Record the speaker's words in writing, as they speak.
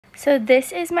So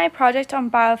this is my project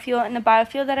on biofuel, and the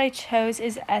biofuel that I chose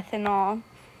is ethanol.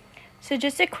 So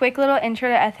just a quick little intro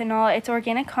to ethanol. Its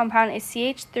organic compound is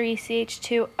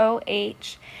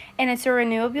CH3CH2OH, and it's a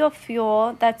renewable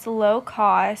fuel that's low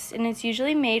cost, and it's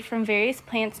usually made from various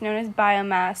plants known as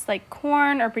biomass, like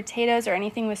corn or potatoes or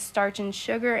anything with starch and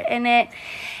sugar in it.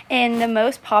 And the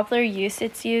most popular use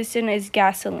it's used in is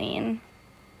gasoline.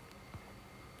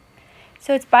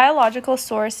 So its biological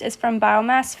source is from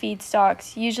biomass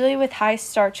feedstocks, usually with high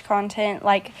starch content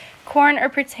like corn or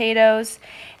potatoes.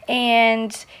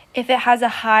 And if it has a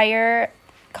higher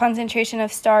concentration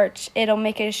of starch, it'll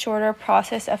make it a shorter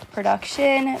process of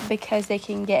production because they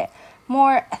can get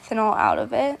more ethanol out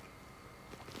of it.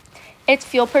 Its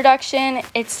fuel production,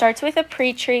 it starts with a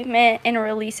pre-treatment and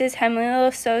releases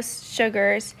hemylulose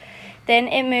sugars. Then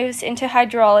it moves into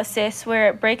hydrolysis, where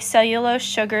it breaks cellulose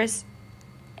sugars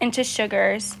into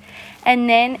sugars, and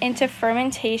then into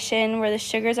fermentation, where the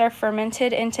sugars are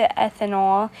fermented into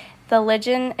ethanol. The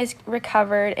lignin is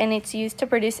recovered, and it's used to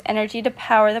produce energy to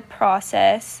power the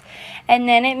process. And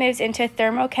then it moves into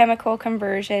thermochemical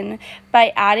conversion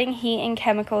by adding heat and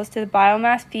chemicals to the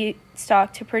biomass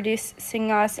feedstock to produce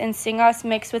syngas, and syngas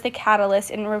mixed with a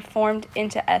catalyst and reformed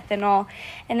into ethanol.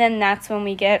 And then that's when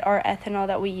we get our ethanol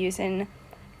that we use in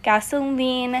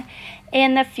gasoline.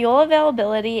 And the fuel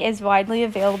availability is widely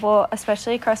available,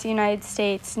 especially across the United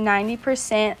States.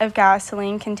 90% of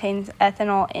gasoline contains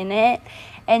ethanol in it,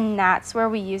 and that's where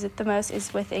we use it the most,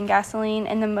 is within gasoline.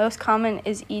 And the most common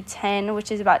is E10,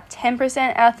 which is about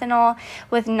 10% ethanol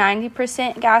with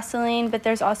 90% gasoline, but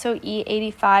there's also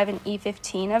E85 and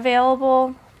E15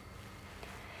 available.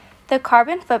 The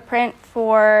carbon footprint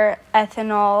for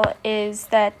ethanol is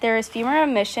that there is fewer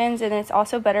emissions, and it's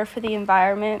also better for the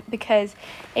environment because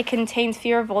it contains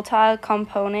fewer volatile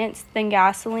components than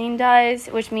gasoline does,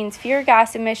 which means fewer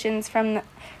gas emissions from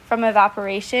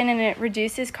evaporation, and it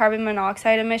reduces carbon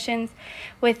monoxide emissions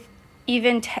with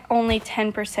even only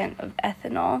 10% of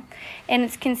ethanol. And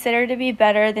it's considered to be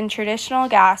better than traditional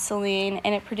gasoline,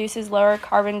 and it produces lower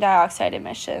carbon dioxide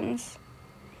emissions.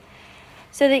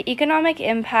 So the economic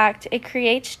impact, it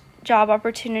creates job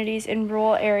opportunities in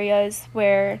rural areas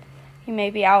where you may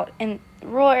be out in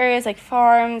rural areas like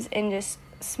farms and just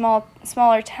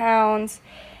smaller towns.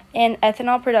 And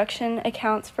ethanol production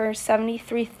accounts for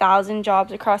 73,000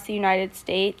 jobs across the United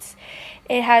States.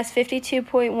 It has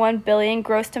 52.1 billion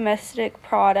gross domestic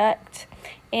product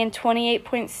and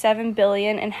 28.7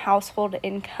 billion in household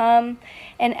income.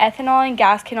 And ethanol and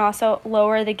gas can also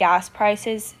lower the gas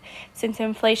prices, since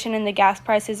inflation and the gas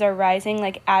prices are rising.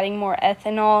 Like adding more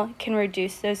ethanol can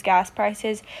reduce those gas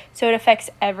prices, so it affects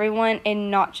everyone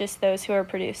and not just those who are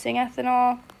producing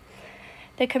ethanol.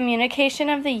 The communication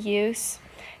of the use,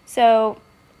 so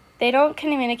they don't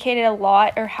communicate it a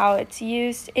lot or how it's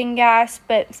used in gas,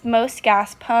 but most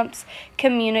gas pumps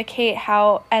communicate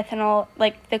how ethanol,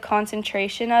 like the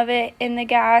concentration of it in the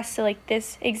gas. So like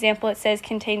this example, it says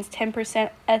contains 10%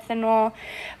 ethanol,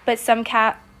 but some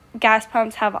gas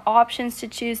pumps have options to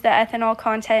choose the ethanol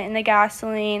content in the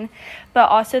gasoline,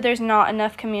 but also there's not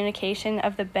enough communication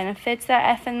of the benefits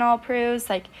that ethanol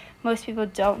proves. Like most people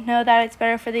don't know that it's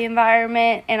better for the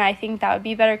environment, and I think that would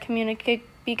be better communicated.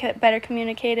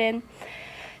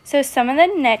 So some of the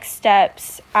next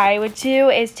steps I would do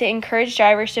is to encourage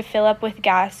drivers to fill up with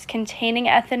gas containing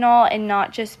ethanol and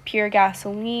not just pure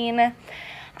gasoline.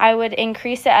 I would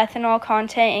increase the ethanol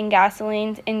content in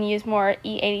gasolines and use more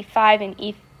E85 and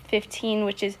E15,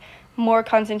 which is more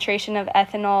concentration of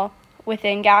ethanol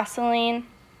within gasoline.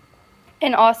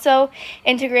 And also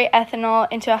integrate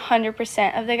ethanol into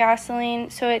 100% of the gasoline,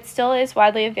 so it still is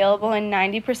widely available, and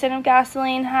 90% of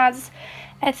gasoline has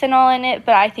ethanol in it,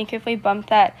 but I think if we bump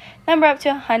that number up to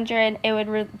 100, it would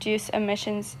reduce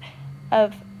emissions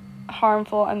of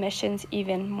harmful emissions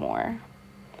even more.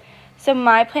 So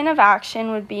my plan of action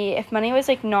would be, if money was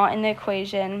like not in the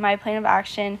equation, my plan of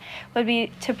action would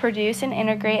be to produce and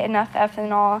integrate enough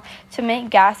ethanol to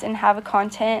make gas and have a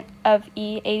content of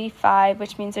E85,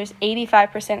 which means there's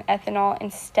 85% ethanol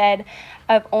instead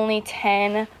of only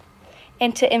 10,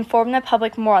 and to inform the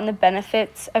public more on the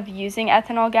benefits of using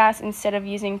ethanol gas instead of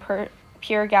using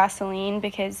pure gasoline,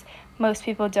 because most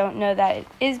people don't know that it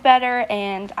is better,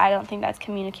 and I don't think that's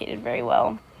communicated very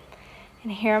well.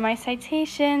 And here are my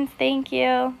citations. Thank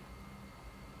you.